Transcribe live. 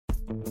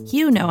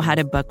You know how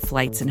to book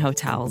flights and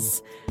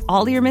hotels.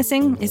 All you're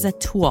missing is a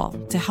tool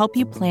to help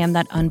you plan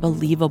that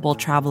unbelievable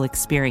travel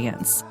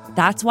experience.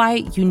 That's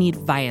why you need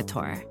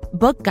Viator.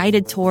 Book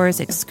guided tours,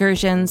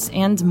 excursions,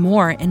 and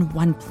more in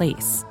one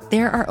place.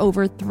 There are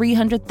over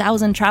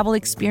 300,000 travel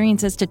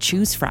experiences to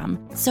choose from,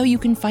 so you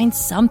can find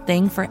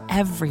something for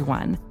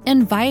everyone.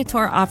 And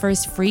Viator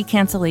offers free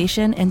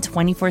cancellation and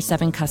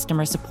 24/7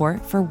 customer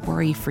support for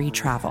worry-free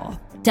travel.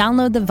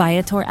 Download the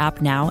Viator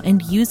app now and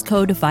use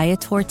code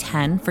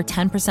Viator10 for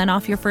 10%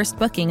 off your first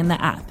booking in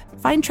the app.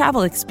 Find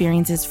travel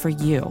experiences for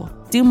you.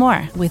 Do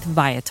more with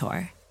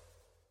Viator.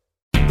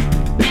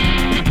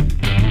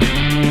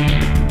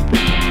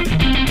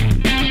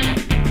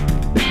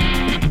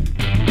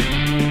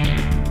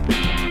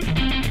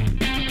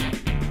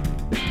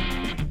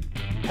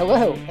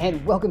 Hello,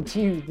 and welcome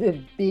to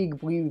the Big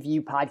Blue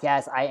View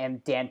podcast. I am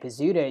Dan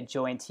Pizzuta,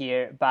 joined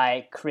here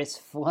by Chris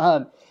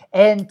Pflum.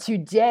 And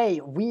today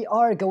we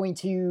are going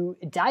to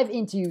dive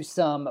into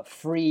some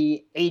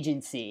free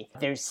agency.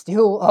 There's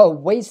still a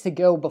ways to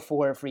go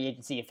before free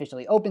agency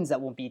officially opens.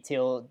 That won't be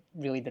till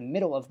really the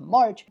middle of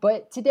March.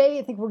 But today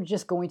I think we're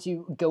just going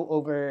to go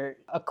over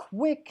a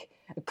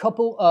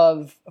couple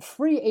of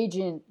free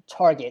agent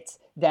targets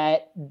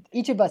that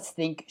each of us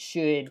think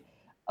should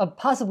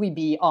possibly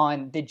be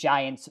on the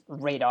Giants'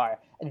 radar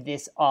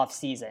this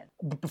offseason.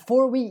 But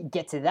before we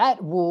get to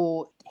that,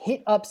 we'll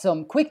hit up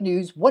some quick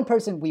news. One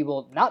person we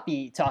will not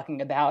be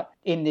talking about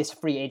in this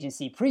free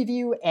agency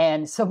preview,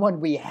 and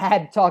someone we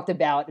had talked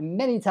about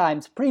many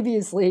times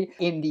previously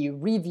in the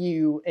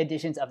review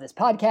editions of this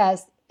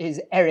podcast,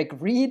 is Eric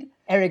Reid.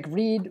 Eric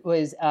Reid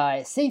was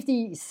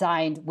safety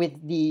signed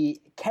with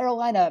the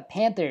Carolina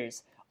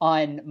Panthers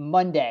on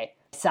Monday.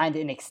 Signed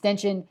an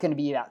extension, going to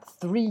be about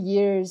 3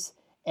 years,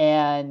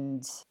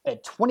 and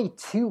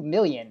 $22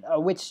 million,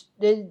 which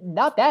is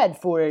not bad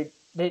for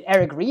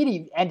Eric Reid.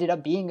 He ended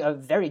up being a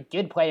very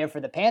good player for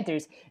the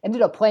Panthers,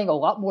 ended up playing a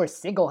lot more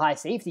single high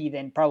safety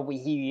than probably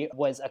he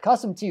was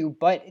accustomed to,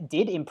 but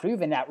did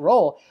improve in that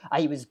role.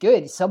 He was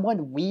good.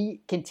 Someone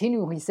we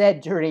continually said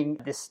during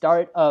the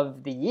start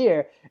of the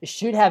year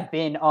should have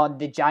been on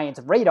the Giants'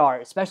 radar,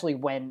 especially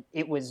when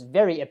it was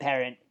very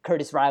apparent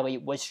Curtis Riley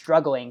was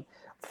struggling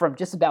from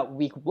just about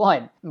week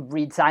one.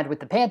 Reid signed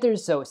with the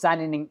Panthers, so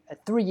signing a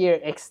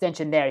 3-year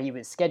extension there. He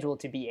was scheduled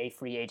to be a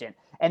free agent.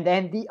 And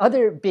then the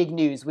other big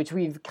news, which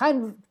we've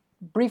kind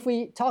of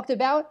briefly talked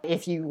about,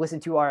 if you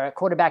listened to our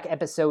quarterback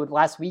episode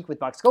last week with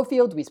Mark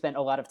Schofield, we spent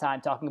a lot of time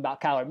talking about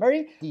Kyler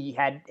Murray. He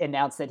had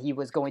announced that he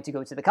was going to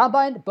go to the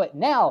Combine, but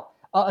now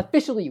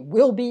officially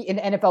will be an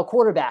NFL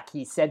quarterback.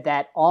 He said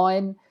that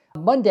on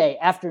Monday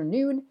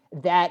afternoon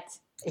that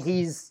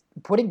he's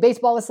putting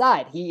baseball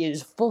aside. He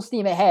is full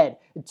steam ahead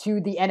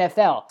to the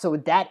NFL. So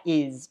that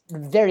is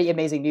very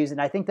amazing news,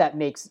 and I think that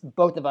makes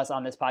both of us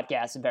on this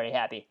podcast very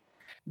happy.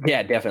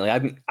 Yeah,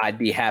 definitely. I'd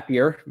be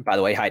happier. By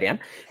the way, hi, Dan.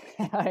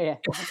 Oh, yeah.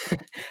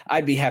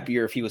 I'd be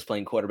happier if he was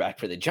playing quarterback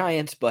for the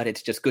Giants, but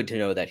it's just good to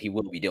know that he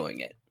will be doing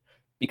it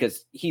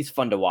because he's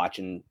fun to watch,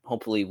 and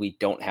hopefully we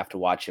don't have to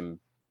watch him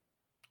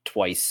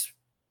twice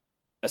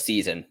a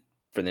season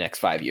for the next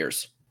 5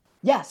 years.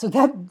 Yeah, so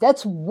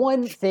that's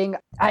one thing.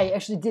 I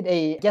actually did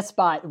a guest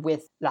spot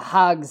with the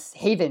Hogs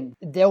Haven.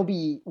 They'll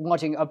be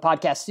launching a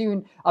podcast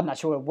soon. I'm not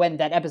sure when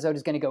that episode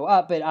is going to go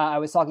up, but I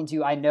was talking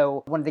to, I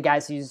know, one of the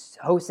guys who's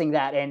hosting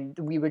that, and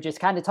we were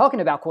just kind of talking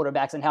about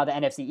quarterbacks and how the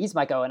NFC East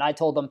might go, and I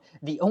told them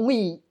the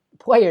only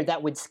player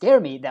that would scare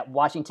me that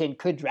Washington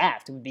could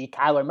draft would be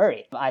Kyler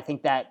Murray. I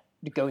think that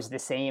goes the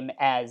same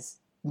as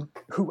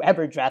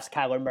whoever drafts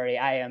Kyler Murray.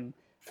 I am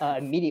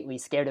immediately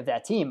scared of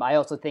that team. I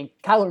also think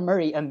Kyler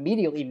Murray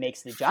immediately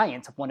makes the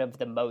Giants one of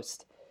the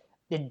most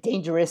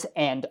dangerous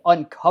and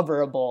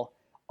uncoverable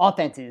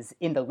offenses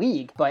in the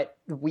league. But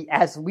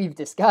as we've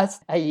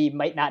discussed, he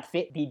might not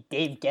fit the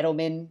Dave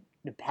Gettleman,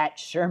 the Pat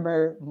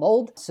Shurmur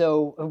mold.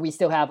 So we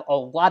still have a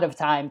lot of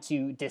time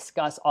to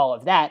discuss all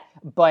of that.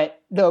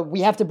 But we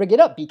have to bring it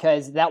up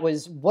because that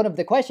was one of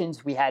the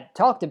questions we had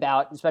talked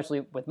about,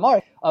 especially with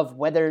Mark, of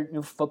whether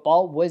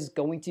football was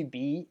going to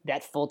be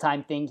that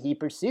full-time thing he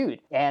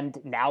pursued. And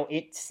now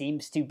it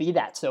seems to be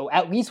that. So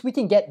at least we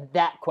can get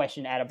that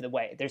question out of the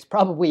way. There's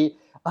probably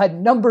a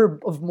number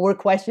of more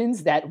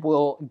questions that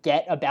we'll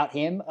get about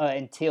him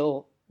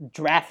until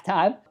draft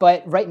time.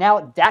 But right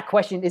now, that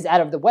question is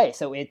out of the way.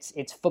 So it's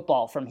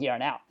football from here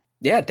on out.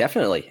 Yeah,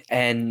 definitely.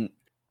 And,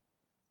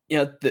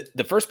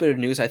 the first bit of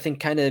news, I think,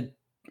 kind of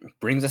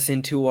brings us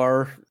into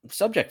our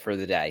subject for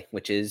the day,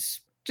 which is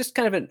just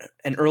kind of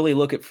an early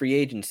look at free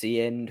agency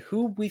and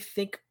who we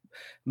think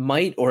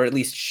might, or at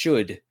least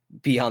should,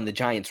 be on the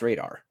Giants'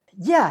 radar.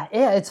 Yeah,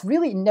 it's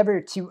really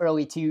never too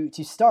early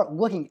to start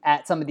looking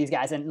at some of these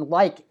guys. And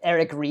like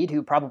Eric Reid,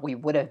 who probably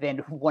would have been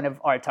one of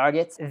our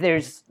targets,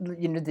 there's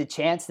the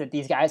chance that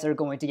these guys are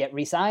going to get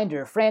re-signed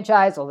or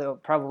franchised, although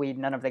probably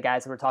none of the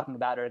guys that we're talking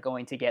about are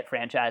going to get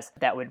franchised.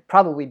 That would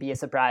probably be a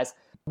surprise.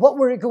 What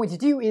we're going to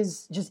do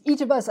is just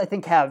each of us, I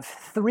think, have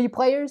 3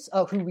 players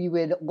who we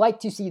would like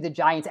to see the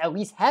Giants at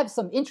least have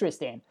some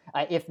interest in,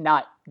 if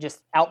not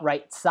just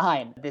outright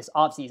sign this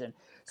offseason.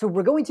 So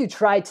we're going to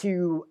try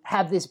to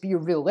have this be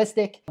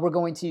realistic. We're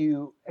going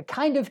to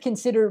kind of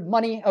consider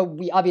money.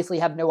 We obviously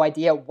have no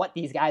idea what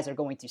these guys are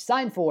going to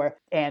sign for.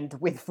 And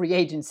with free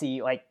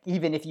agency, like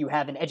even if you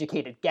have an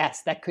educated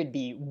guess, that could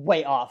be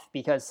way off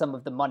because some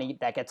of the money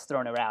that gets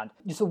thrown around.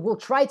 So we'll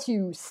try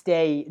to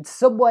stay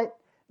somewhat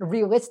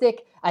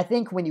realistic. I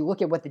think when you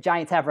look at what the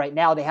Giants have right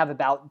now, they have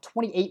about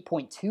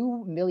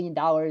 $28.2 million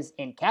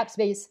in cap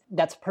space.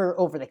 That's per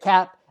over the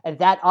cap. And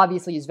that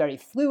obviously is very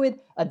fluid.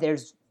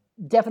 There's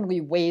definitely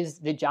ways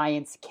the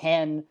Giants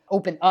can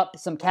open up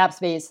some cap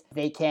space.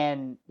 They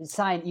can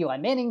sign Eli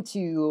Manning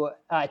to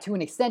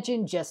an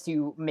extension just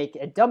to make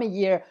a dummy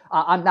year.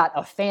 I'm not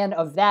a fan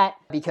of that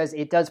because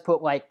it does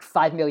put like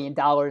 $5 million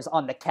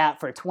on the cap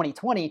for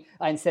 2020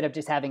 instead of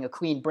just having a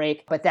clean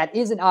break. But that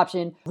is an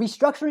option.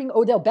 Restructuring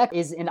Odell Beckham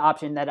is an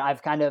option that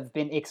I've kind of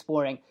been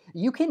exploring.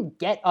 You can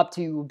get up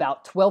to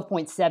about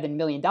 $12.7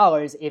 million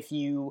if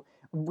you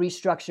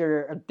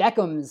restructure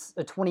Beckham's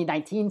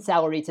 2019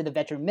 salary to the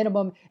veteran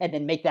minimum and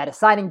then make that a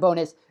signing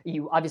bonus.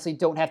 You obviously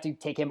don't have to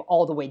take him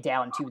all the way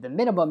down to the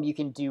minimum. You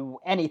can do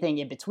anything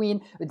in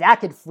between. That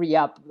could free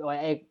up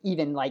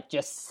even like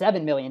just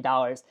 $7 million.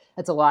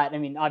 That's a lot. I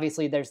mean,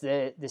 obviously there's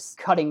this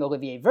cutting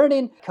Olivier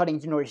Vernon, cutting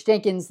Janoris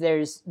Jenkins.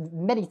 There's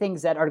many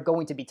things that are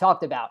going to be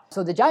talked about.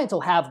 So the Giants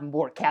will have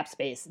more cap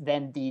space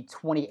than the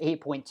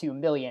 $28.2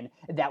 million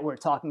that we're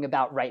talking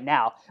about right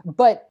now.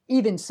 But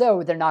even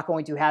so, they're not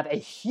going to have a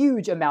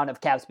huge amount of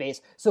cap space.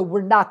 So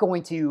we're not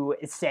going to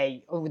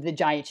say, oh, the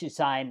Giants should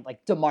sign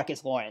like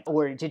DeMarcus Lawrence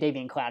or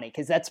Jadeveon Clowney,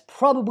 because that's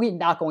probably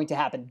not going to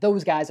happen.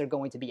 Those guys are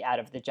going to be out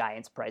of the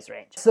Giants' price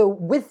range. So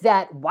with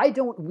that, why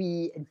don't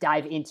we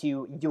dive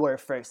into your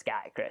first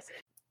guy, Chris?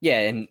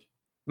 Yeah, and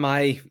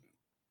my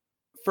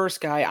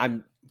first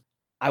guy,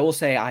 I will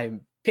say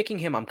I'm picking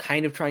him. I'm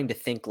kind of trying to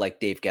think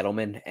like Dave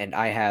Gettleman, and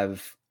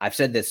I've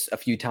said this a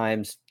few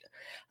times.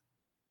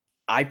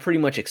 I pretty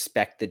much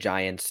expect the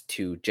Giants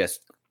to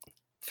just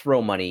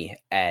throw money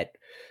at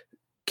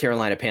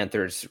Carolina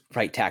Panthers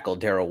right tackle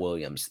Darrell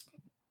Williams.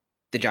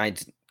 The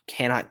Giants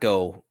cannot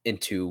go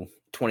into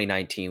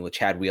 2019 with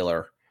Chad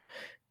Wheeler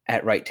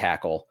at right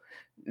tackle.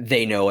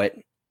 They know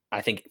it.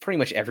 I think pretty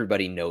much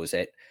everybody knows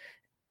it.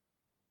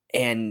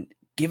 And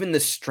given the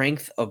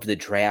strength of the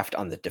draft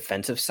on the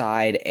defensive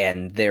side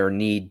and their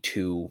need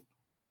to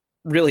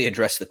really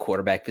address the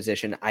quarterback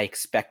position, I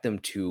expect them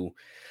to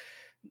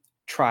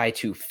try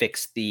to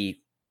fix the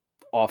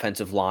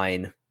offensive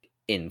line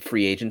in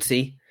free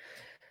agency.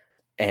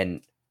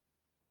 And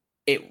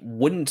it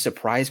wouldn't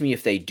surprise me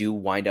if they do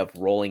wind up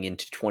rolling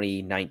into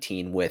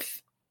 2019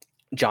 with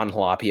John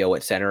Halapio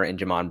at center and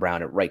Jamon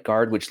Brown at right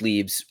guard, which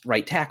leaves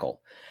right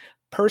tackle.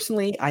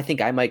 Personally, I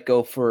think I might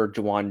go for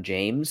Juwan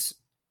James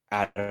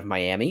out of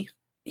Miami.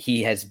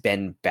 He has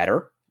been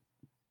better,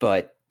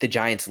 but the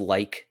Giants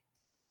like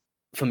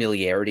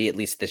familiarity. At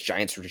least this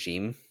Giants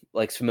regime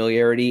likes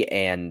familiarity,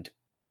 and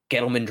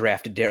Gettleman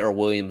drafted Darrell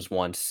Williams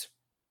once.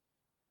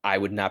 I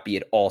would not be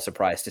at all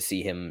surprised to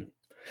see him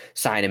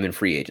sign him in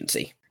free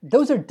agency.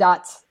 Those are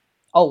dots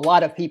a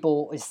lot of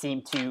people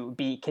seem to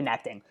be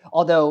connecting.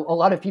 Although a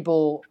lot of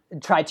people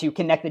tried to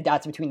connect the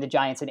dots between the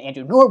Giants and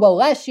Andrew Norwell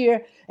last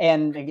year,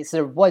 and I guess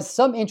there was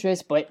some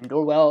interest, but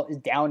Norwell is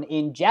down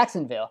in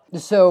Jacksonville.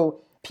 So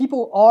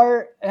people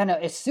are kind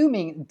of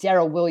assuming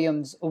Darrell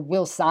Williams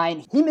will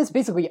sign. He missed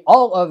basically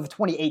all of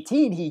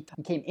 2018. He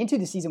came into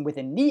the season with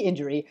a knee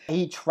injury.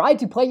 He tried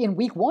to play in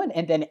week 1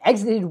 and then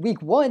exited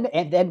week 1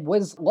 and then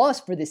was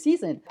lost for the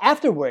season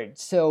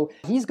afterwards. So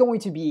he's going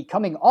to be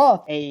coming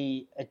off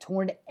a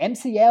torn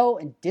MCL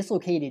and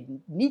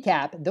dislocated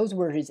kneecap. Those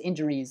were his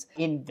injuries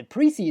in the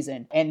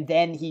preseason. And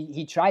then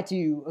he tried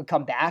to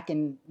come back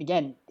and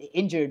again,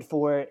 injured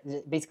for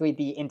basically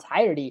the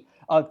entirety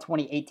of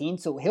 2018.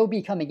 So he'll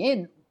be coming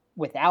in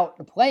without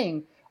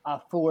playing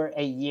for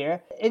a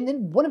year. And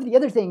then one of the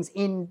other things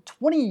in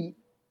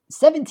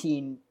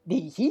 2017,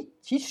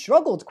 he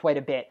struggled quite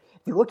a bit.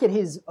 If you look at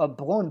his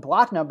blown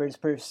block numbers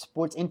per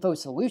Sports Info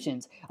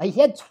Solutions, he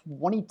had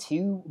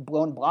 22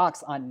 blown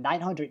blocks on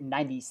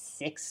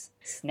 996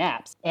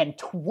 snaps, and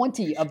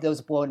 20 of those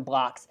blown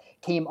blocks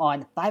came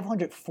on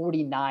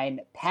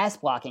 549 pass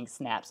blocking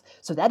snaps.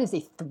 So that is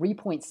a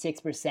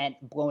 3.6%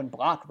 blown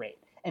block rate,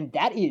 and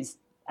that is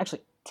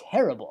actually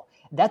terrible.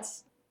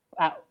 That's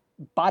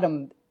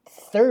bottom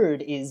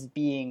third is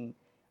being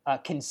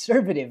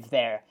conservative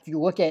there. If you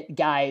look at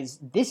guys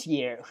this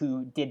year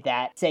who did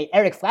that, say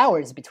Eric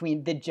Flowers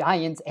between the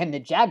Giants and the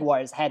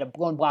Jaguars had a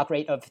blown block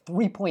rate of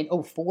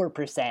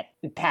 3.04%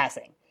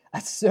 passing.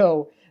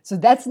 So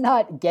that's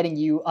not getting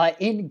you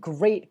in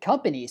great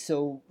company.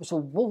 So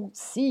we'll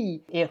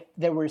see if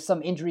there were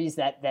some injuries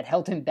that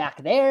held him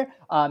back there.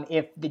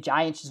 If the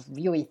Giants just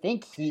really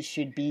think he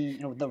should be,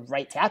 the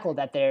right tackle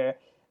that they're.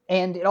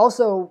 And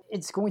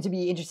it's going to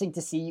be interesting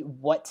to see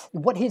what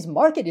his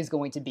market is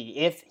going to be.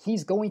 If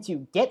he's going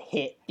to get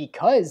hit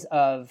because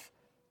of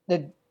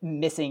the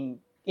missing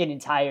an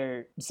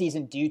entire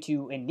season due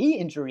to a knee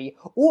injury,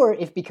 or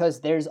if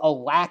because there's a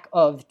lack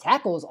of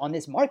tackles on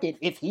this market,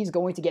 if he's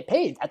going to get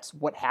paid. That's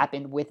what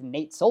happened with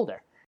Nate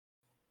Solder.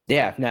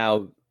 Yeah,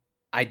 now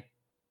I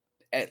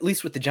at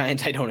least with the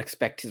Giants, I don't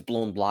expect his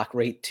blown block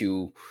rate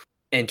to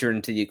enter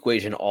into the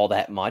equation all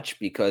that much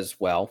because,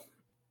 well,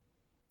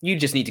 you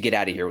just need to get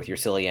out of here with your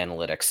silly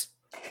analytics.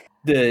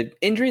 The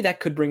injury that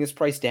could bring his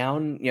price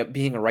down,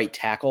 being a right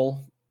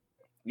tackle,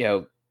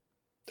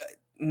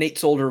 Nate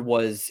Solder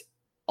was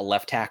a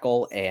left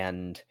tackle,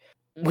 and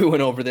we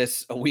went over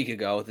this a week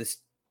ago.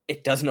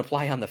 It doesn't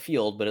apply on the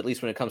field, but at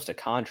least when it comes to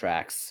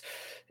contracts,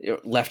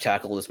 left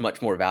tackle is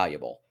much more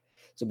valuable.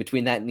 So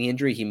between that and the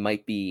injury, he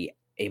might be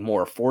a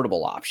more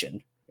affordable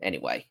option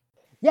anyway.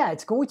 Yeah,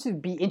 it's going to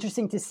be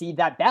interesting to see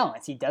that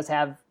balance. He does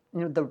have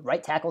the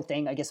right tackle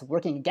thing, I guess,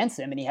 working against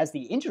him, and he has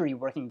the injury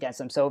working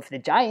against him. So if the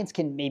Giants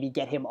can maybe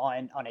get him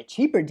on a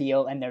cheaper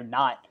deal and they're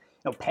not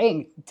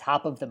paying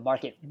top of the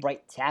market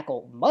right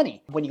tackle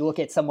money. When you look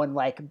at someone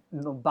like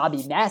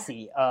Bobby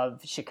Massey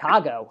of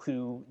Chicago,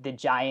 who the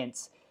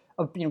Giants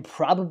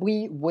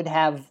probably would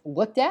have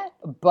looked at,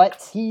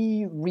 but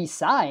he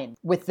re-signed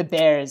with the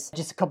Bears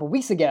just a couple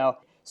weeks ago.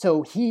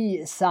 So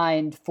he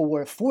signed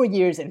for 4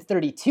 years and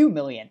 $32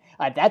 million.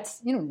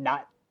 That's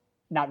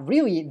not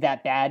really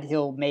that bad.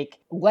 He'll make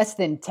less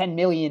than $10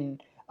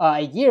 million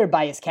a year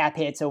by his cap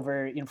hits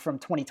over from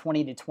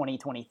 2020 to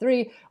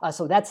 2023.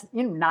 So that's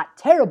not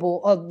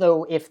terrible.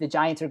 Although if the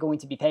Giants are going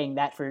to be paying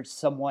that for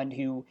someone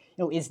who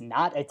is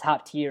not a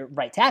top tier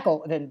right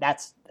tackle, then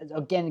that's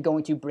again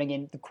going to bring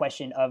in the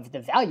question of the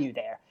value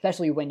there,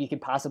 especially when you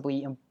could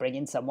possibly bring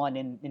in someone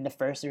in the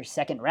first or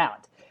second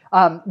round.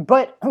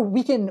 But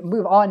we can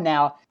move on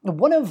now.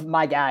 One of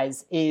my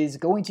guys is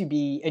going to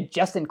be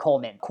Justin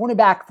Coleman,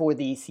 cornerback for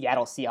the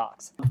Seattle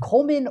Seahawks.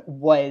 Coleman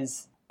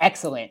was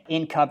excellent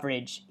in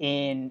coverage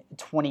in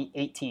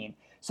 2018.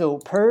 So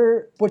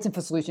per Sports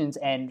Info Solutions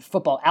and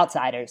Football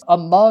Outsiders,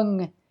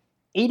 among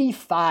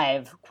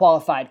 85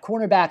 qualified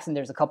cornerbacks, and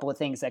there's a couple of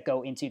things that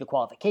go into the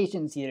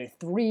qualifications, either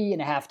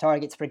 3.5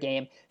 targets per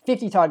game,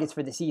 50 targets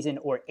for the season,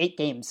 or 8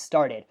 games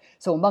started.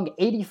 So among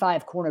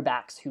 85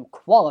 cornerbacks who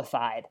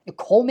qualified,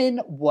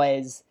 Coleman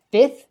was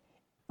 5th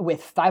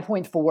with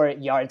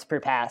 5.4 yards per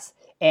pass,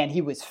 and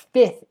he was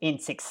 5th in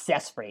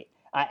success rate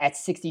at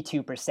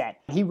 62%.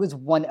 He was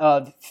one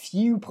of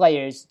few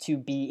players to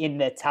be in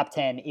the top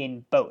 10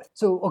 in both.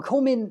 So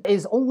Coleman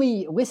is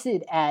only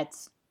listed at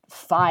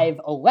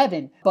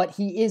 5'11", but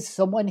he is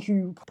someone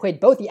who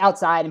played both the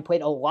outside and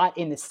played a lot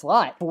in the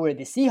slot for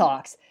the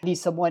Seahawks. He's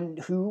someone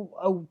who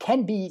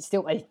can be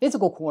still a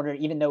physical corner,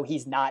 even though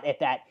he's not at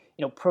that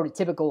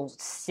prototypical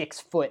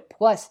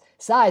 6'+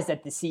 size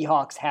that the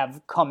Seahawks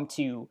have come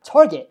to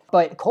target.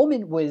 But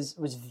Coleman was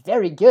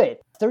very good.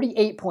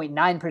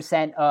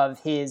 38.9% of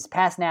his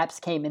pass snaps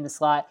came in the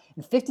slot,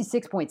 and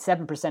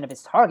 56.7% of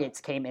his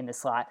targets came in the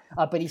slot.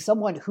 But he's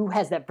someone who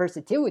has that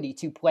versatility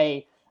to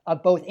play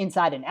both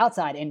inside and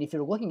outside. And if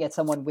you're looking at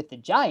someone with the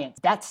Giants,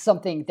 that's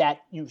something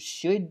that you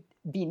should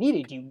be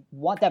needed. You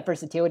want that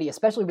versatility,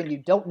 especially when you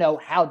don't know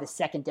how the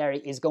secondary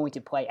is going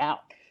to play out.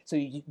 So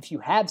if you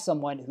have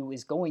someone who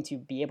is going to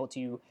be able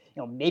to,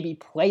 maybe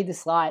play the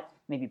slot,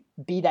 maybe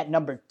be that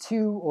number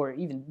 2 or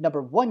even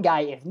number 1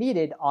 guy if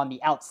needed on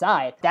the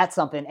outside, that's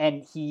something.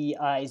 And he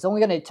is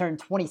only going to turn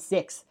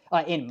 26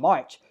 in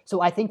March.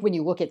 So I think when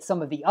you look at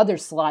some of the other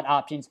slot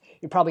options,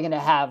 you're probably going to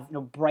have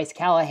Bryce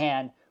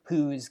Callahan,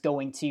 who's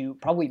going to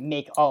probably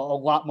make a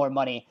lot more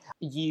money.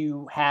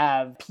 You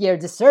have Pierre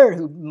Desir,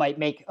 who might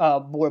make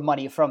more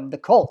money from the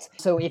Colts.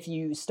 So if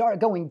you start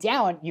going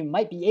down, you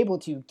might be able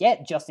to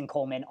get Justin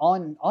Coleman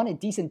on a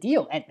decent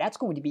deal, and that's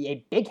going to be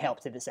a big help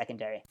to the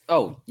secondary.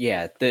 Oh,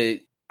 yeah.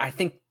 I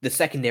think the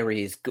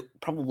secondary is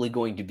probably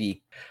going to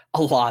be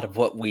a lot of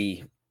what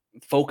we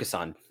focus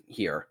on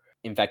here.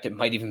 In fact, it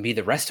might even be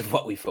the rest of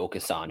what we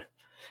focus on.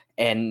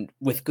 And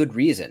with good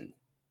reason.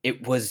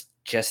 It was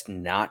just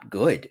not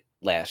good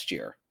last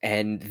year,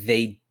 and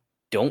they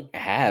don't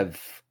have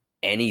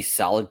any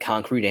solid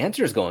concrete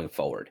answers going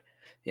forward.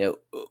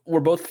 We're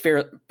both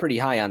pretty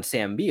high on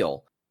Sam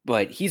Beal,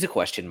 but he's a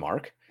question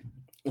mark.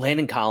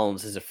 Landon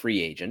Collins is a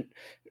free agent.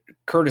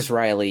 Curtis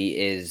Riley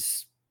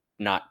is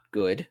not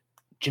good.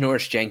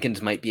 Janoris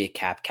Jenkins might be a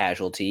cap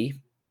casualty,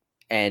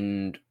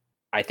 and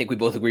I think we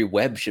both agree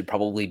Webb should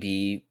probably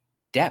be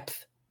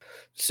depth.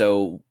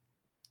 So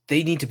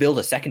they need to build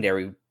a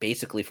secondary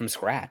basically from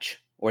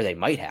scratch, or they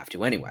might have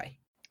to anyway.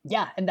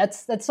 Yeah, and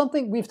that's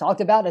something we've talked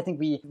about. I think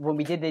when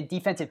we did the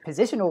defensive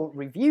positional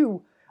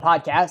review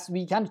podcast,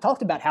 we kind of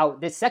talked about how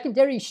the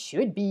secondary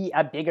should be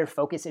a bigger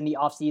focus in the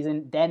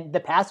offseason than the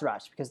pass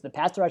rush, because the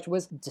pass rush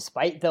was,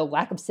 despite the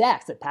lack of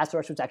sacks, the pass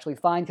rush was actually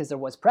fine because there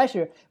was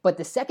pressure, but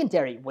the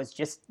secondary was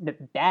just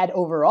bad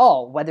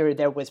overall, whether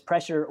there was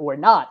pressure or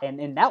not,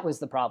 and that was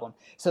the problem.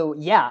 So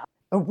yeah,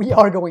 we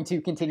are going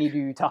to continue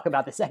to talk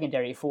about the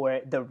secondary for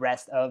the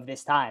rest of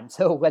this time.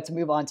 So let's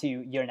move on to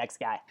your next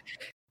guy.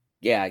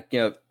 Yeah,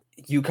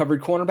 you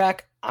covered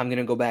cornerback. I'm going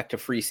to go back to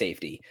free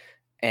safety.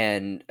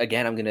 And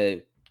again, I'm going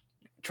to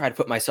try to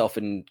put myself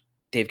in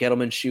Dave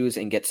Gettleman's shoes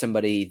and get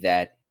somebody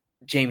that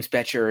James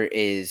Bettcher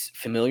is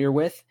familiar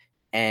with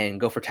and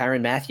go for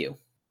Tyrann Mathieu.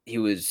 He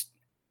was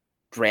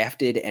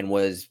drafted and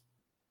was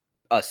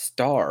a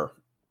star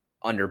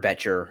under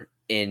Bettcher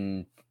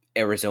in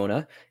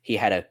Arizona. He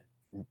had a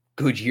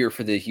good year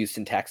for the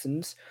Houston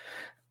Texans.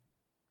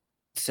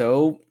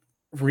 So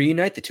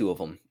reunite the two of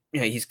them.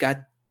 He's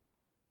got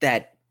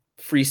that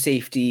free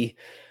safety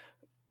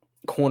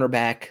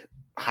cornerback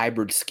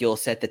hybrid skill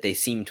set that they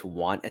seem to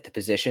want at the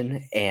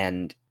position.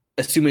 And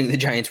assuming the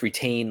Giants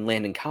retain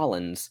Landon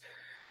Collins,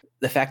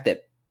 the fact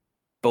that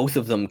both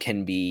of them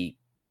can be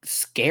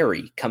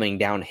scary coming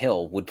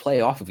downhill would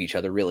play off of each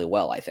other really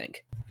well, I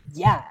think.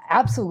 Yeah,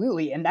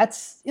 absolutely. And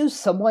that's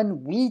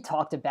someone we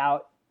talked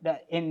about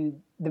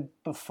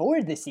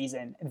before the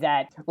season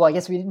that, well, I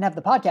guess we didn't have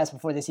the podcast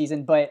before the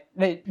season, but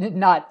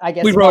not, I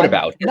guess. We wrote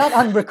about. Not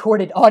on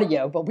recorded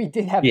audio, but we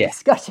did have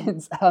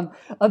discussions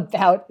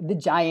about the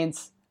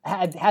Giants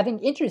having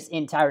interest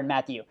in Tyrann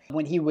Mathieu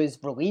when he was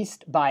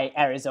released by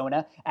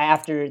Arizona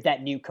after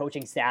that new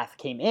coaching staff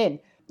came in.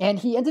 And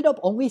he ended up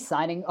only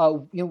signing a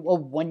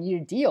one-year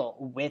deal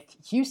with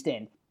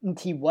Houston.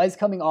 He was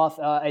coming off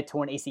a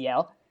torn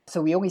ACL. So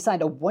we only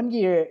signed a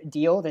one-year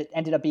deal that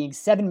ended up being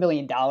 $7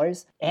 million,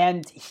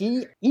 and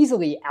he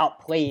easily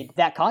outplayed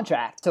that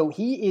contract. So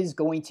he is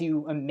going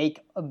to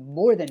make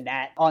more than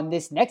that on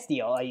this next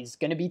deal. He's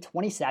going to be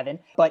 27,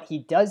 but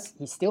he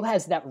still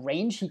has that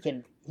range. He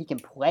can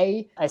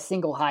play a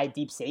single high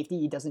deep safety.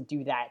 He doesn't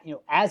do that,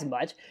 as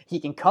much. He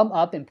can come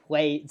up and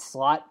play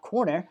slot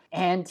corner,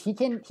 and he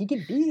can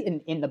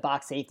be in the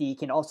box safety. He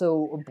can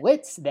also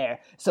blitz there.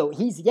 So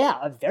he's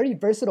a very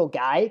versatile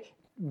guy.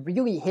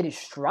 Really hit his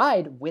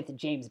stride with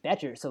James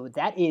Bettcher. So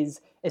that is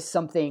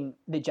something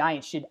the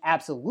Giants should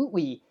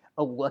absolutely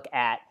look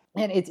at.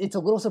 And it's a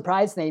little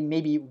surprised they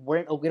maybe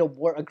weren't a little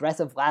more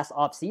aggressive last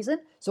offseason.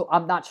 So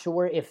I'm not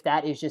sure if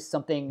that is just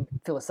something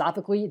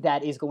philosophically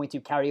that is going to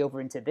carry over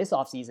into this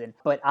offseason.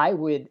 But I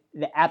would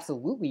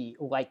absolutely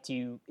like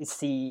to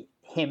see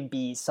him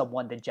be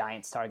someone the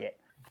Giants target.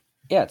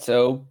 Yeah,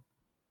 so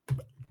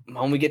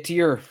when we get to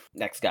your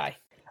next guy.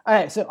 All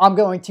right, so I'm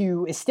going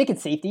to stick at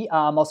safety.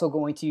 I'm also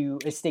going to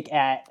stick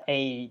at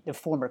the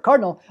former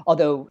Cardinal,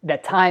 although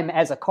that time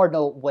as a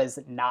Cardinal was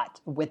not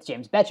with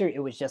James Bettcher. It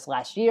was just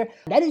last year.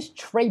 That is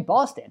Tre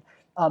Boston.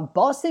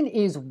 Boston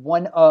is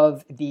one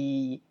of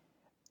the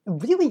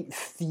really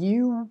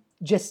few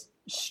just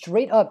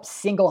straight up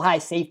single high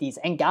safeties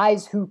and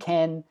guys who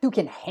can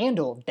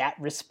handle that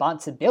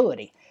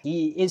responsibility.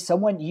 He is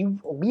someone, you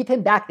leave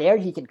him back there,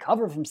 he can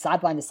cover from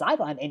sideline to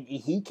sideline, and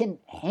he can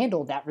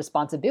handle that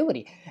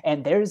responsibility.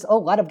 And there's a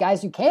lot of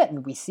guys who can't,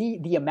 and we see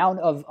the amount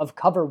of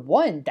cover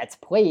one that's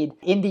played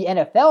in the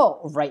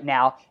NFL right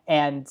now,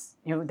 and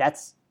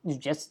that's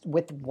just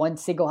with one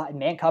single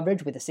man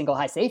coverage with a single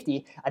high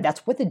safety.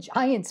 That's what the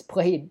Giants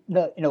played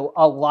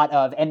a lot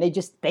of, and they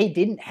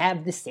didn't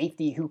have the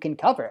safety who can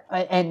cover,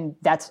 and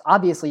that's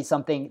obviously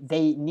something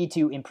they need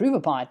to improve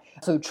upon.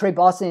 So Tre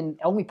Boston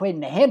only played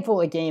in a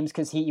handful of games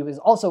because he was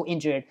also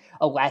injured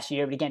last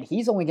year, but again,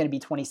 he's only going to be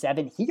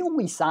 27. He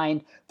only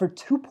signed for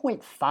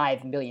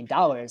 $2.5 million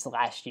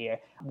last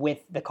year with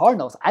the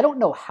Cardinals. I don't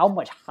know how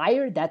much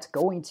higher that's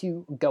going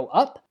to go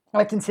up,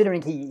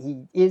 considering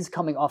he is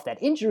coming off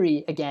that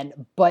injury again.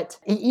 But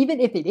even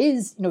if it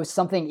is,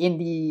 something in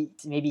the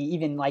maybe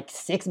even like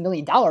 $6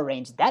 million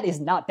range, that is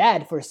not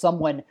bad for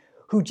someone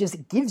who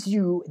just gives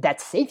you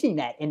that safety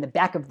net in the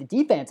back of the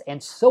defense.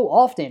 And so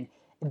often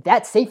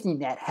that safety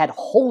net had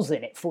holes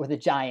in it for the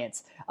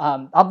Giants.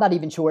 I'm not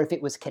even sure if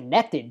it was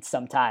connected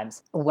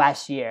sometimes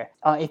last year.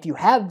 If you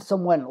have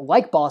someone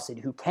like Boston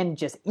who can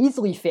just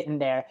easily fit in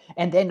there,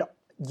 and then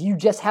you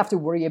just have to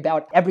worry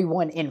about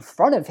everyone in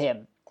front of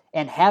him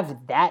and have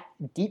that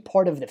deep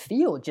part of the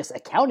field just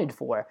accounted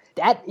for,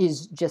 that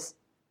is just,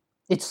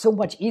 it's so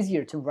much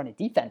easier to run a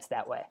defense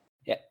that way.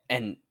 Yeah,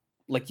 and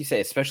like you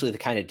say, especially the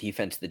kind of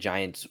defense the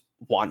Giants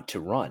want to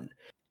run.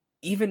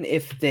 Even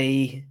if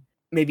they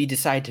maybe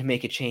decide to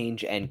make a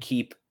change and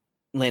keep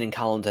Landon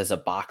Collins as a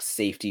box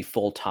safety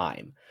full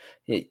time,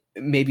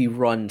 maybe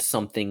run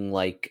something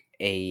like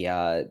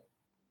a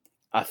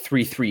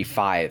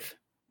 3-3-5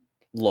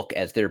 look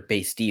as their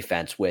base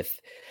defense with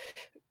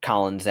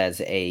Collins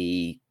as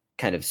a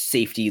kind of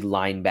safety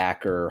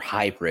linebacker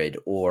hybrid,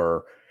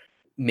 or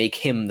make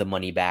him the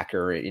money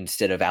backer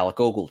instead of Alec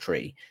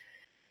Ogletree.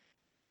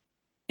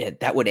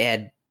 That would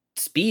add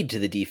speed to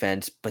the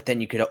defense, but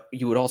then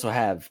you would also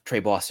have Tre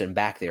Boston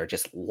back there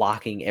just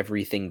locking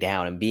everything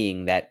down and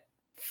being that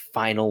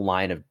final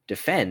line of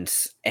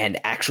defense and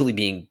actually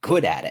being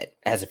good at it,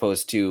 as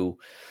opposed to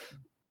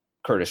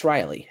Curtis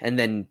Riley. And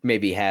then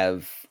maybe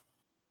have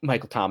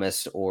Michael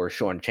Thomas or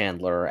Sean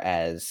Chandler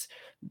as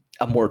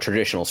a more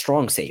traditional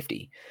strong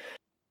safety.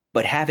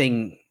 But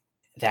having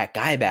that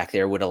guy back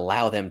there would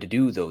allow them to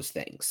do those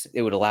things.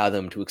 It would allow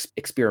them to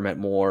experiment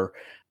more,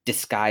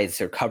 disguise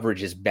their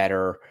coverages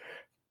better,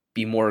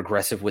 be more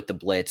aggressive with the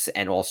blitz,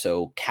 and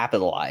also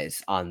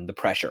capitalize on the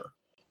pressure.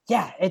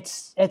 Yeah,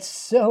 it's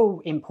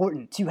so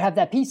important to have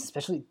that piece,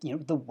 especially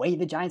the way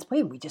the Giants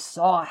play. We just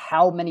saw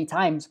how many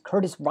times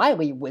Curtis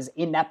Riley was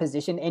in that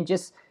position and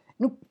just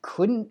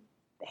couldn't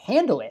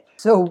handle it.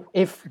 So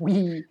if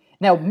we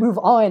Now move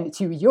on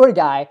to your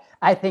guy.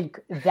 I think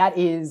that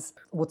is,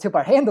 we'll tip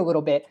our hand a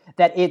little bit,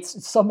 that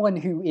it's someone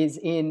who is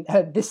in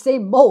the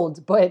same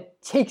mold,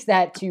 but takes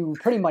that to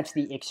pretty much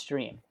the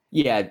extreme.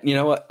 Yeah, you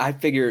know what? I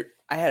figured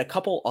I had a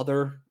couple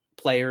other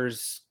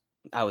players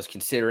I was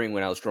considering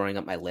when I was drawing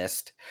up my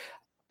list.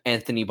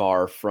 Anthony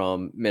Barr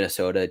from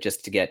Minnesota,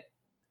 just to get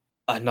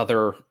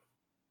another,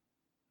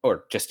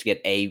 or just to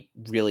get a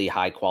really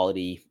high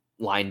quality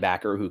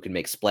linebacker who can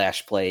make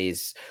splash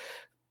plays,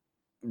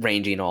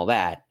 ranging, all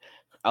that.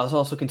 I was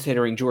also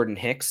considering Jordan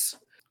Hicks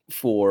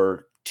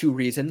for two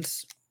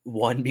reasons.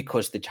 One,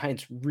 because the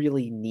Giants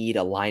really need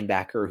a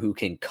linebacker who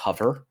can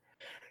cover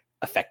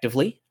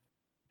effectively.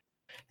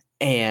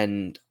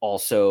 And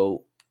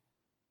also,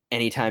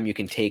 anytime you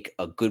can take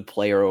a good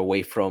player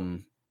away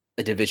from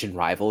a division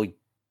rival,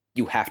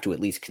 you have to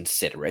at least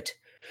consider it.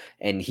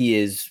 And he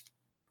is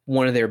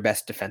one of their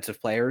best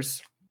defensive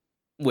players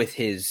with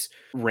his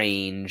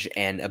range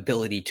and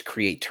ability to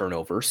create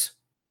turnovers.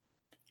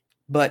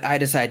 But I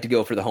decided to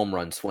go for the home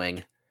run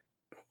swing.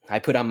 I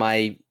put on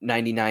my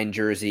 99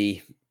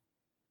 jersey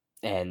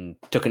and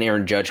took an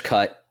Aaron Judge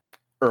cut,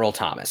 Earl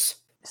Thomas.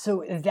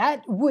 So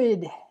that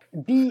would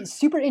be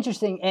super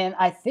interesting, and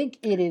I think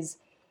it is.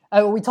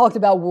 We talked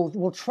about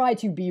we'll try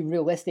to be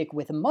realistic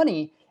with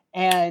money,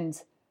 and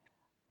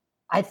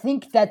I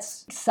think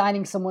that's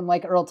signing someone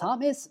like Earl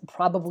Thomas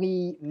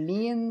probably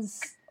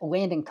means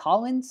Landon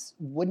Collins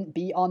wouldn't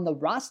be on the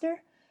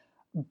roster.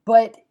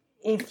 But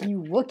if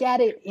you look at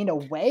it in a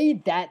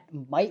way, that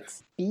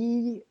might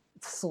be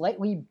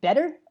slightly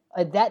better.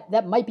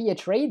 That might be a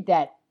trade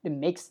that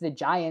makes the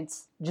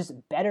Giants just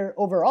better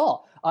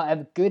overall.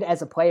 As good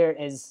as a player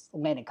as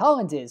Landon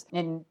Collins is.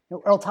 And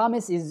Earl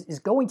Thomas is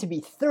going to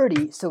be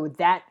 30, so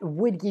that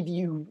would give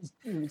you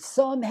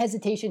some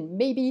hesitation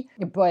maybe,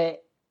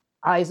 but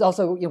he's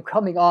also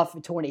coming off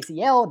a torn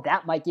ACL.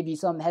 That might give you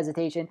some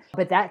hesitation,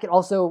 but that could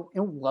also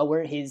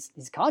lower his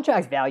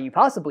contract value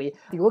possibly.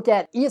 If you look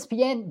at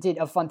ESPN did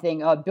a fun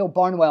thing. Bill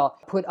Barnwell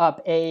put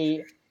up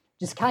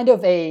just kind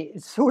of a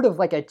sort of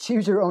like a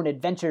choose your own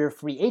adventure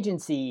free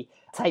agency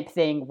type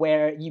thing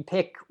where you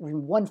pick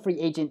one free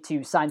agent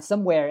to sign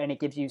somewhere and it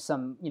gives you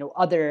some,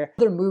 other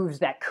moves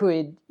that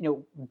could,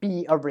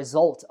 be a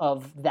result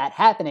of that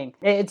happening.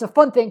 It's a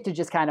fun thing to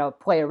just kind of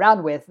play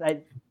around with.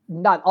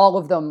 Not all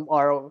of them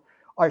are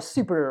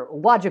super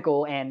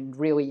logical and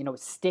really,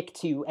 stick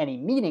to any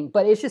meaning,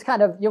 but it's just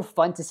kind of,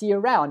 fun to see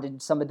around in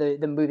some of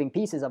the moving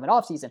pieces of an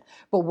offseason.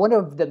 But one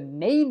of the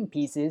main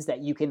pieces that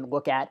you can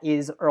look at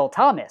is Earl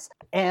Thomas.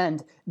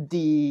 And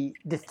the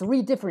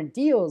three different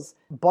deals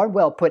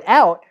Barnwell put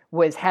out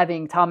was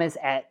having Thomas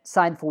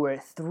signed for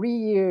 3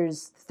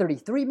 years,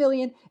 $33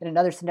 million. In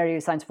another scenario, he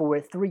signs for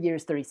 3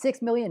 years,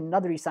 $36 million.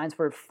 Another, he signs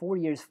for 4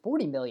 years,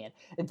 $40 million.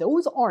 And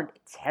those aren't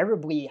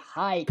terribly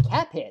high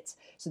cap hits.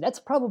 So that's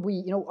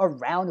probably,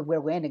 around where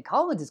Landon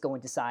Collins is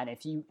going to sign.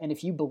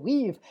 If you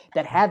believe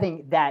that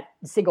having that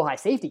single high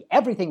safety,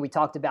 everything we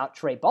talked about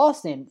Trey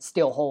Boston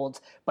still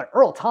holds, but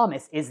Earl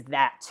Thomas is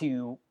that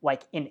to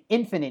like an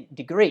infinite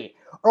degree.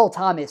 Earl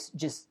Thomas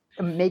just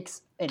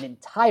makes an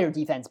entire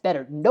defense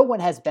better. No one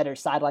has better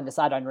sideline to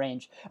sideline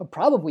range,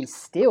 probably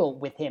still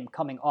with him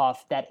coming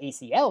off that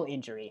ACL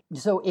injury.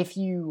 So if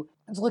you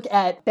look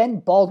at Ben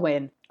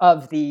Baldwin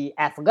of The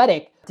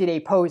Athletic, did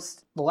a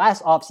post the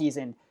last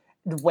offseason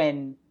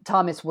when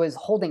Thomas was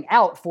holding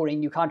out for a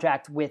new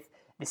contract with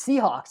the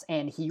Seahawks,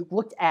 and he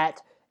looked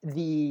at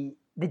the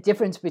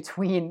difference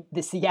between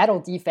the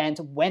Seattle defense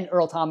when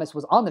Earl Thomas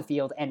was on the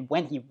field and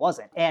when he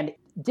wasn't. And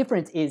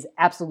difference is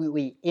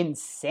absolutely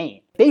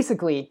insane.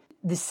 Basically,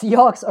 the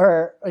Seahawks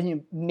are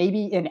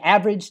maybe an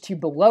average to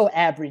below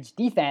average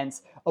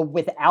defense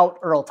without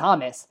Earl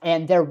Thomas,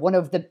 and they're one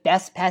of the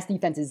best pass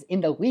defenses in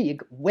the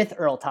league with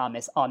Earl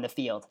Thomas on the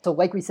field. So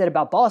like we said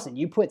about Boston,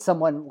 you put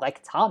someone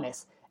like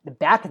Thomas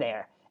back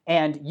there,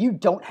 and you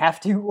don't have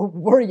to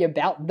worry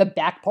about the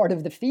back part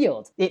of the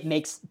field. It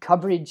makes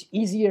coverage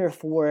easier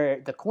for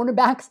the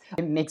cornerbacks.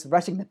 It makes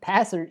rushing the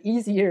passer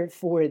easier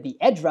for the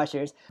edge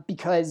rushers,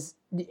 because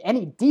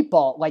any deep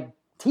ball, like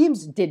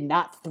teams did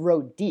not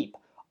throw deep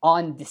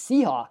on the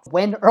Seahawks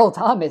when Earl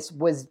Thomas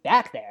was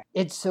back there.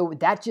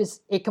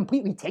 It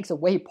completely takes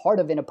away part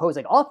of an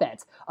opposing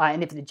offense.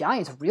 And if the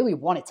Giants really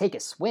want to take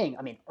a swing,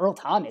 Earl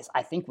Thomas,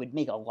 I think, would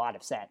make a lot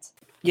of sense.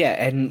 Yeah,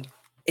 and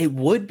it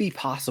would be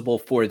possible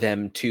for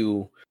them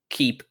to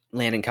keep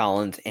Landon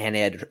Collins and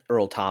add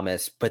Earl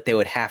Thomas, but they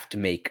would have to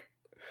make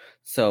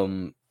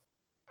some,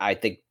 I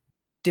think,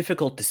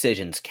 difficult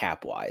decisions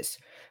cap-wise.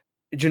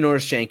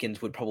 Janoris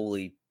Jenkins would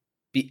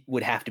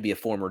have to be a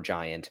former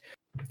Giant.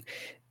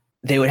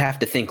 They would have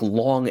to think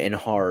long and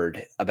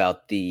hard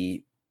about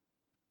the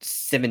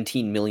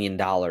 $17 million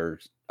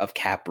of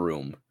cap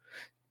room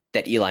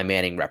that Eli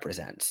Manning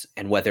represents,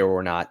 and whether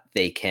or not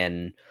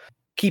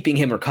keeping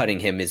him or cutting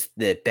him is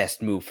the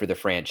best move for the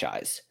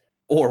franchise,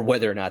 or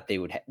whether or not they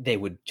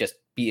would just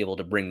be able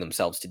to bring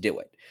themselves to do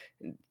it.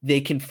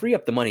 They can free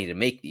up the money to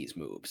make these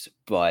moves,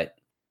 but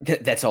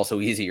That's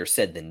also easier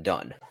said than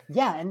done.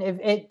 Yeah, and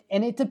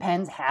it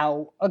depends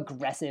how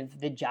aggressive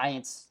the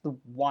Giants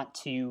want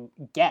to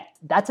get.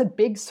 That's a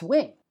big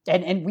swing.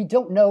 And we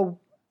don't know,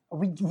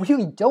 we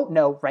really don't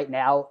know right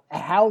now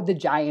how the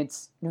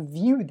Giants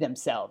view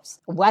themselves.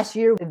 Last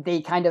year,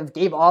 they kind of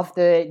gave off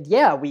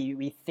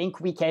we think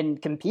we can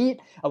compete.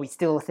 We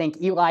still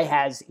think Eli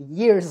has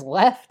years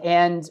left.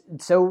 And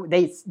so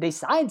they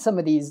signed some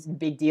of these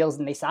big deals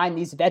and they signed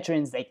these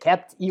veterans. They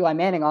kept Eli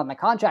Manning on the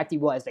contract he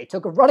was. They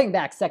took a running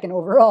back second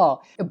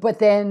overall. But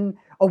then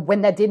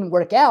when that didn't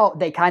work out,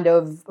 they kind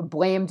of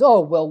blamed,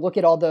 look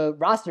at all the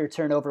roster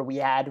turnover we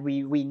had.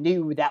 We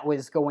knew that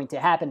was going to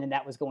happen and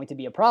that was going to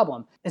be a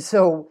problem.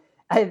 So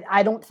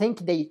I don't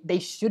think they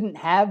shouldn't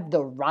have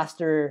the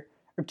roster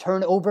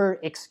turnover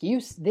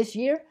excuse this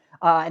year.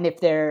 And if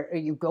they're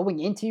going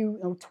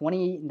into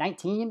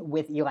 2019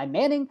 with Eli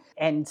Manning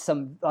and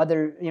some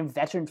other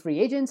veteran free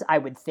agents, I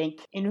would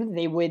think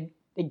they would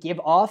give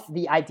off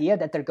the idea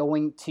that they're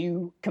going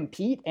to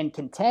compete and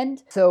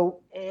contend. So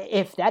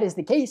if that is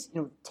the case,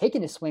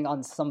 taking a swing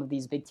on some of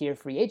these big tier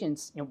free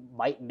agents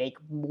might make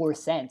more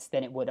sense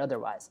than it would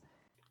otherwise.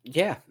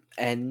 Yeah,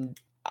 and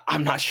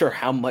I'm not sure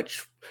how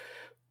much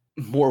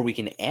more we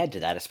can add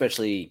to that,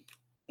 especially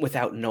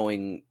without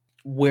knowing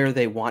where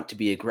they want to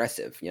be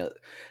aggressive.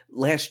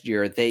 Last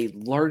year they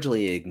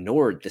largely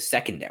ignored the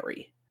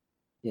secondary.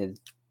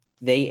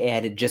 They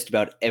added just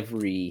about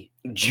every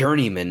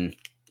journeyman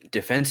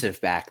defensive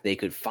back they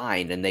could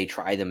find, and they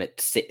tried them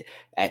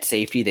at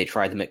safety, they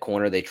tried them at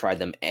corner, they tried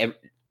them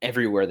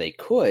everywhere they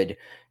could,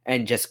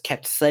 and just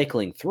kept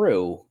cycling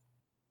through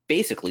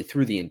basically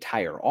through the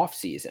entire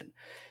offseason.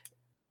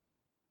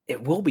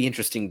 It will be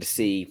interesting to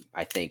see,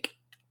 I think,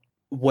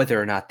 whether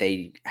or not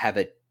they have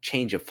a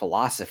change of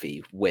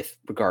philosophy with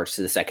regards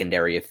to the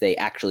secondary, if they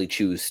actually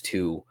choose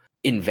to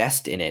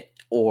invest in it,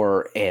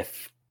 or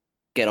if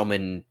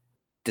Gettleman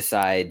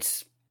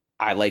decides,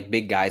 I like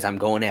big guys, I'm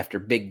going after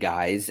big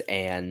guys,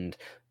 and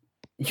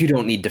you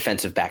don't need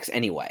defensive backs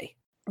anyway.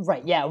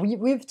 Right, yeah.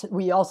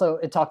 We also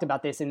talked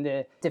about this in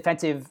the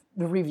defensive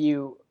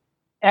review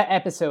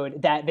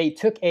episode, that they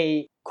took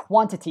a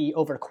quantity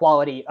over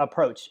quality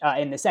approach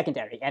in the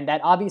secondary, and that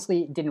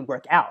obviously didn't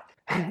work out.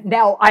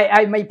 Now,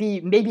 I might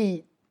be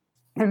maybe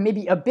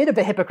a bit of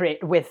a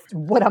hypocrite with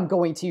what I'm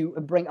going to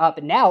bring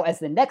up now as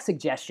the next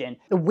suggestion,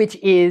 which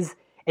is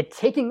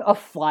taking a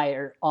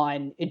flyer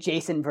on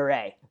Jason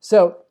Verrett.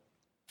 So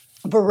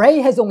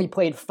Verrett has only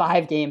played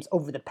 5 games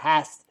over the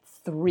past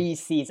 3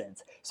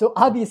 seasons. So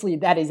obviously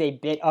that is a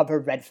bit of a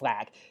red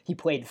flag. He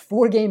played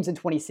 4 games in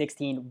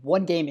 2016,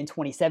 1 game in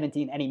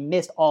 2017, and he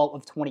missed all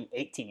of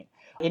 2018.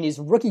 In his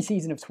rookie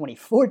season of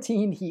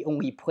 2014, he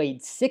only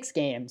played 6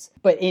 games,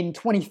 but in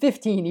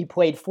 2015, he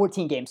played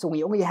 14 games. So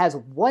he only has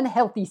 1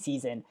 healthy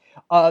season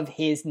of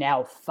his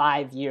now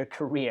 5-year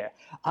career.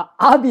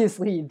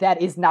 Obviously,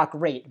 that is not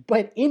great,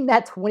 but in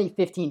that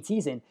 2015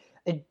 season,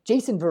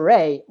 Jason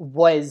Verrett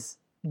was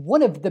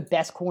one of the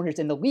best corners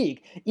in the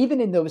league.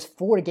 Even in those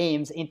 4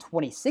 games in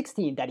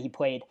 2016 that he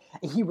played,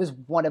 he was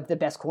one of the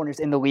best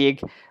corners in the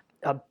league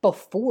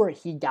before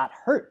he got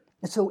hurt.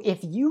 So if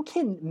you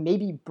can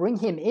maybe bring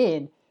him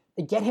in,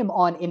 get him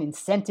on an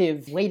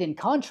incentive-laden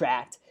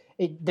contract,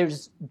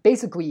 there's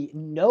basically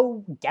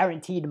no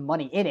guaranteed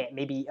money in it,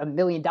 maybe $1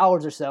 million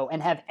or so,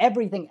 and have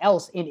everything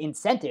else in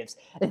incentives.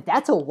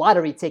 That's a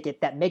lottery ticket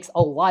that makes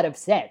a lot of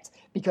sense,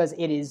 because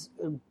it is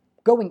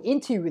going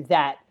into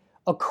that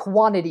a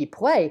quantity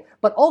play,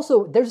 but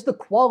also there's the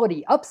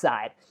quality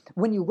upside.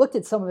 When you looked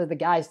at some of the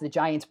guys the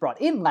Giants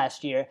brought in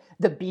last year,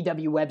 the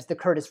B.W. Webbs, the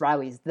Curtis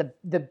Rileys,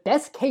 the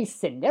best case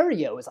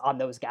scenarios on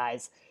those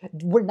guys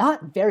were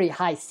not very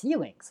high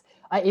ceilings.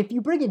 If you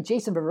bring in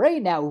Jason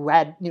Verrett now, who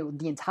had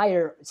the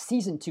entire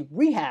season to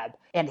rehab,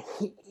 and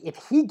if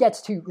he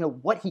gets to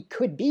what he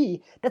could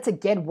be, that's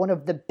again one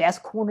of the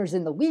best corners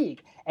in the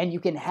league, and you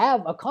can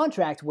have a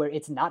contract where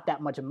it's not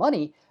that much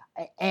money,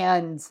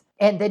 and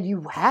then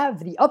you have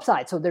the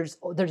upside. So there's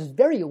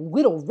very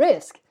little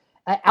risk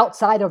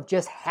outside of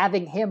just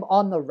having him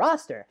on the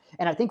roster.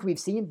 And I think we've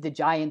seen the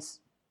Giants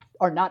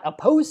are not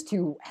opposed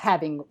to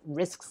having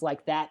risks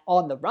like that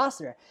on the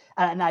roster.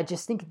 And I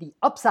just think the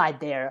upside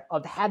there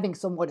of having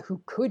someone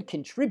who could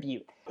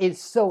contribute is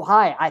so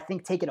high. I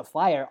think taking a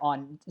flyer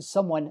on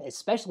someone,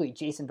 especially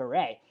Jason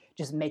Verrett,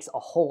 just makes a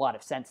whole lot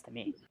of sense to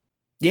me.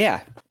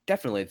 Yeah,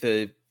 definitely.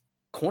 The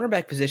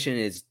cornerback position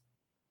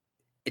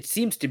it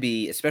seems to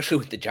be, especially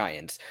with the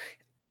Giants,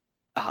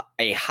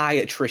 a high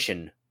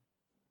attrition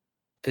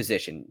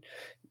position.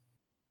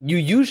 You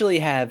usually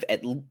have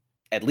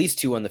at least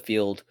 2 on the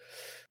field.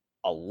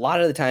 A lot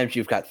of the times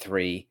you've got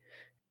 3.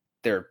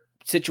 There are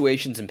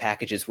situations and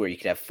packages where you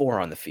could have 4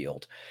 on the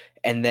field,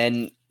 and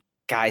then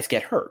guys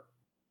get hurt.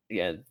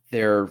 Yeah,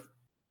 they're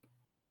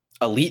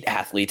elite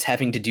athletes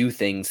having to do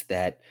things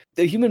that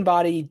the human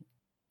body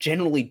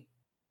generally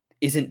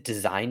isn't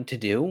designed to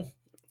do.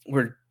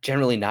 We're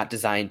generally not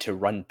designed to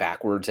run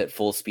backwards at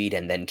full speed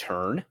and then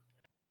turn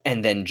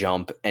and then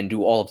jump and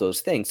do all of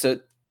those things. So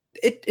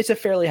it's a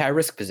fairly high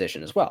risk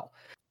position as well.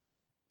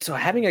 So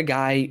having a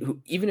guy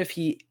who, even if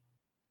he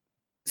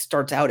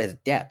starts out as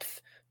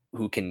depth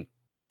who can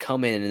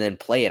come in and then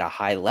play at a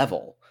high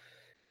level,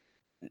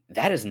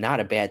 that is not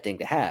a bad thing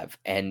to have.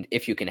 And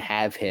if you can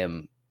have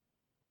him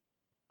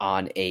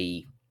on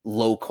a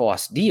low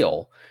cost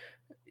deal,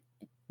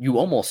 you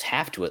almost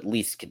have to at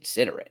least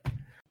consider it.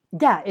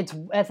 Yeah,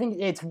 I think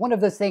it's one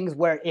of those things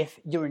where if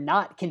you're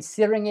not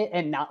considering it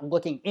and not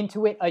looking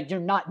into it, you're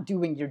not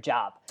doing your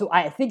job. So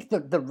I think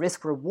the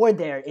risk reward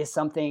there is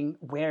something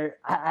where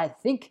I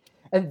think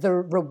the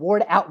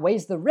reward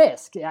outweighs the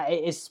risk,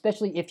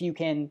 especially if you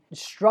can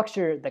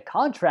structure the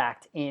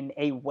contract in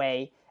a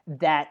way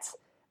that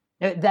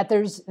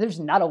there's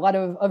not a lot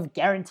of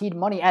guaranteed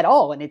money at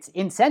all, and it's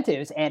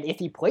incentives. And if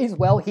he plays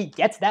well, he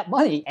gets that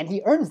money and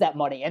he earns that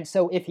money. And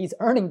so if he's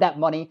earning that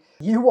money,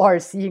 you are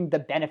seeing the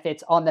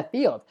benefits on the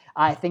field.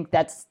 I think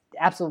that's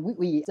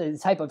absolutely the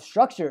type of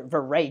structure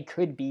Virey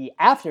could be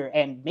after,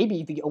 and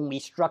maybe the only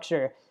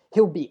structure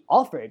he'll be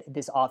offered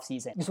this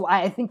offseason. So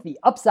I think the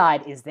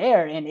upside is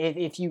there, and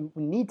if you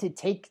need to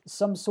take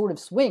some sort of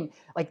swing,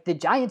 like the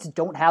Giants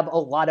don't have a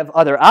lot of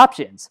other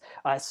options.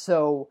 I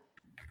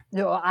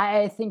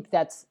think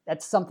that's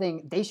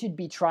something they should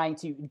be trying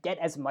to get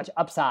as much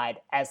upside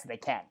as they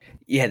can.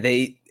 Yeah,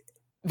 they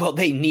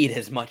need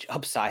as much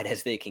upside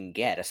as they can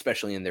get,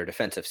 especially in their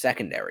defensive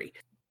secondary.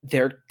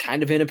 They're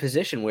kind of in a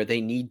position where they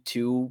need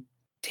to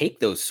take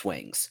those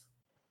swings.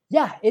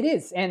 Yeah, it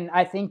is. And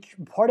I think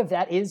part of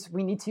that is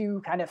we need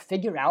to kind of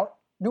figure out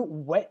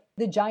what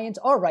the Giants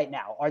are right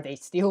now. Are they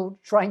still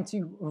trying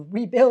to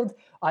rebuild?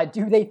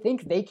 Do they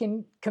think they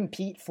can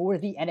compete for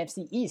the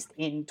NFC East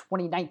in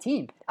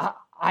 2019?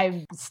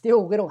 I'm still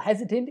a little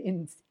hesitant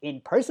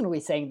in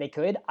personally saying they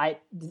could.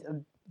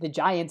 The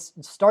Giants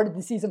started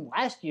the season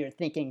last year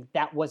thinking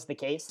that was the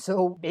case,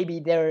 so maybe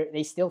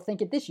they still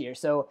think it this year.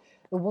 So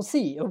we'll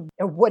see.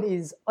 What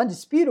is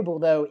undisputable,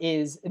 though,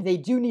 is they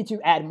do need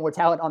to add more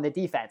talent on the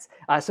defense.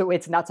 So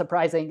it's not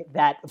surprising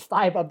that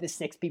 5 of the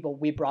 6 people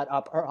we brought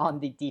up are on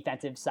the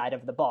defensive side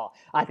of the ball.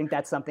 I think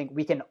that's something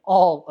we can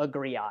all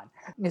agree on.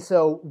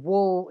 So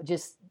we'll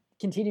just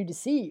continue to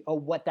see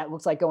what that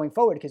looks like going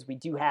forward, because we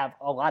do have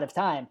a lot of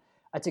time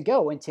to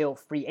go until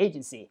free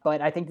agency.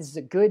 But I think this is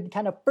a good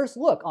kind of first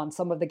look on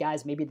some of the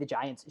guys maybe the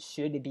Giants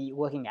should be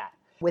looking at.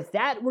 With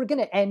that, we're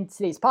going to end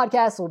today's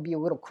podcast. It'll be a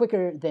little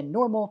quicker than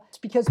normal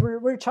just because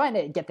we're trying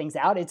to get things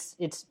out.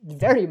 It's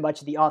very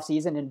much the off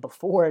season and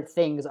before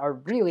things are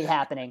really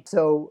happening.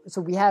 So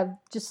we have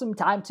just some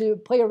time to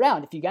play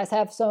around. If you guys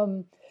have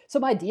some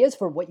ideas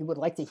for what you would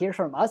like to hear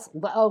from us,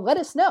 let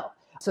us know.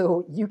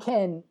 So you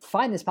can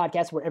find this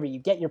podcast wherever you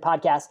get your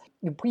podcasts.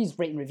 Please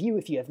rate and review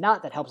if you have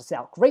not. That helps us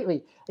out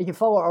greatly. You can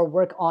follow our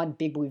work on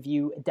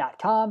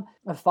bigblueview.com.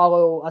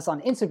 Follow us on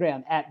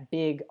Instagram at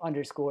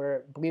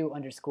big_blue_view.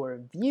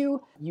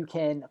 You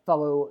can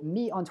follow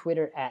me on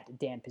Twitter at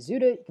Dan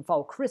Pizzuta. You can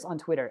follow Chris on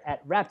Twitter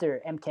at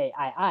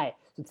RaptorMKII.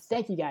 So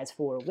thank you guys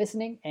for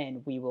listening,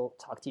 and we will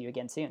talk to you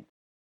again soon.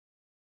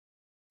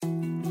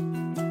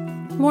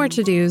 More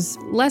to-dos,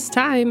 less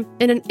time,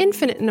 and an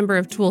infinite number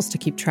of tools to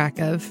keep track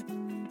of.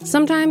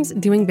 Sometimes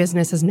doing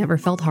business has never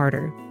felt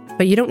harder,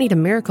 but you don't need a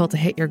miracle to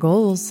hit your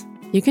goals.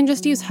 You can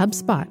just use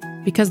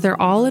HubSpot, because their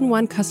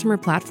all-in-one customer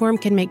platform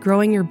can make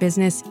growing your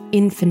business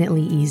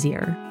infinitely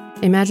easier.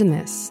 Imagine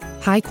this: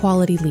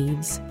 high-quality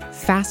leads,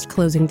 fast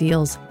closing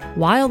deals,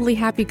 wildly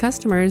happy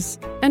customers,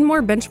 and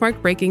more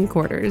benchmark-breaking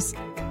quarters.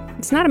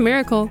 It's not a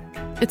miracle,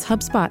 it's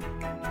HubSpot.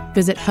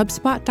 Visit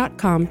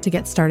HubSpot.com to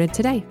get started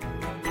today.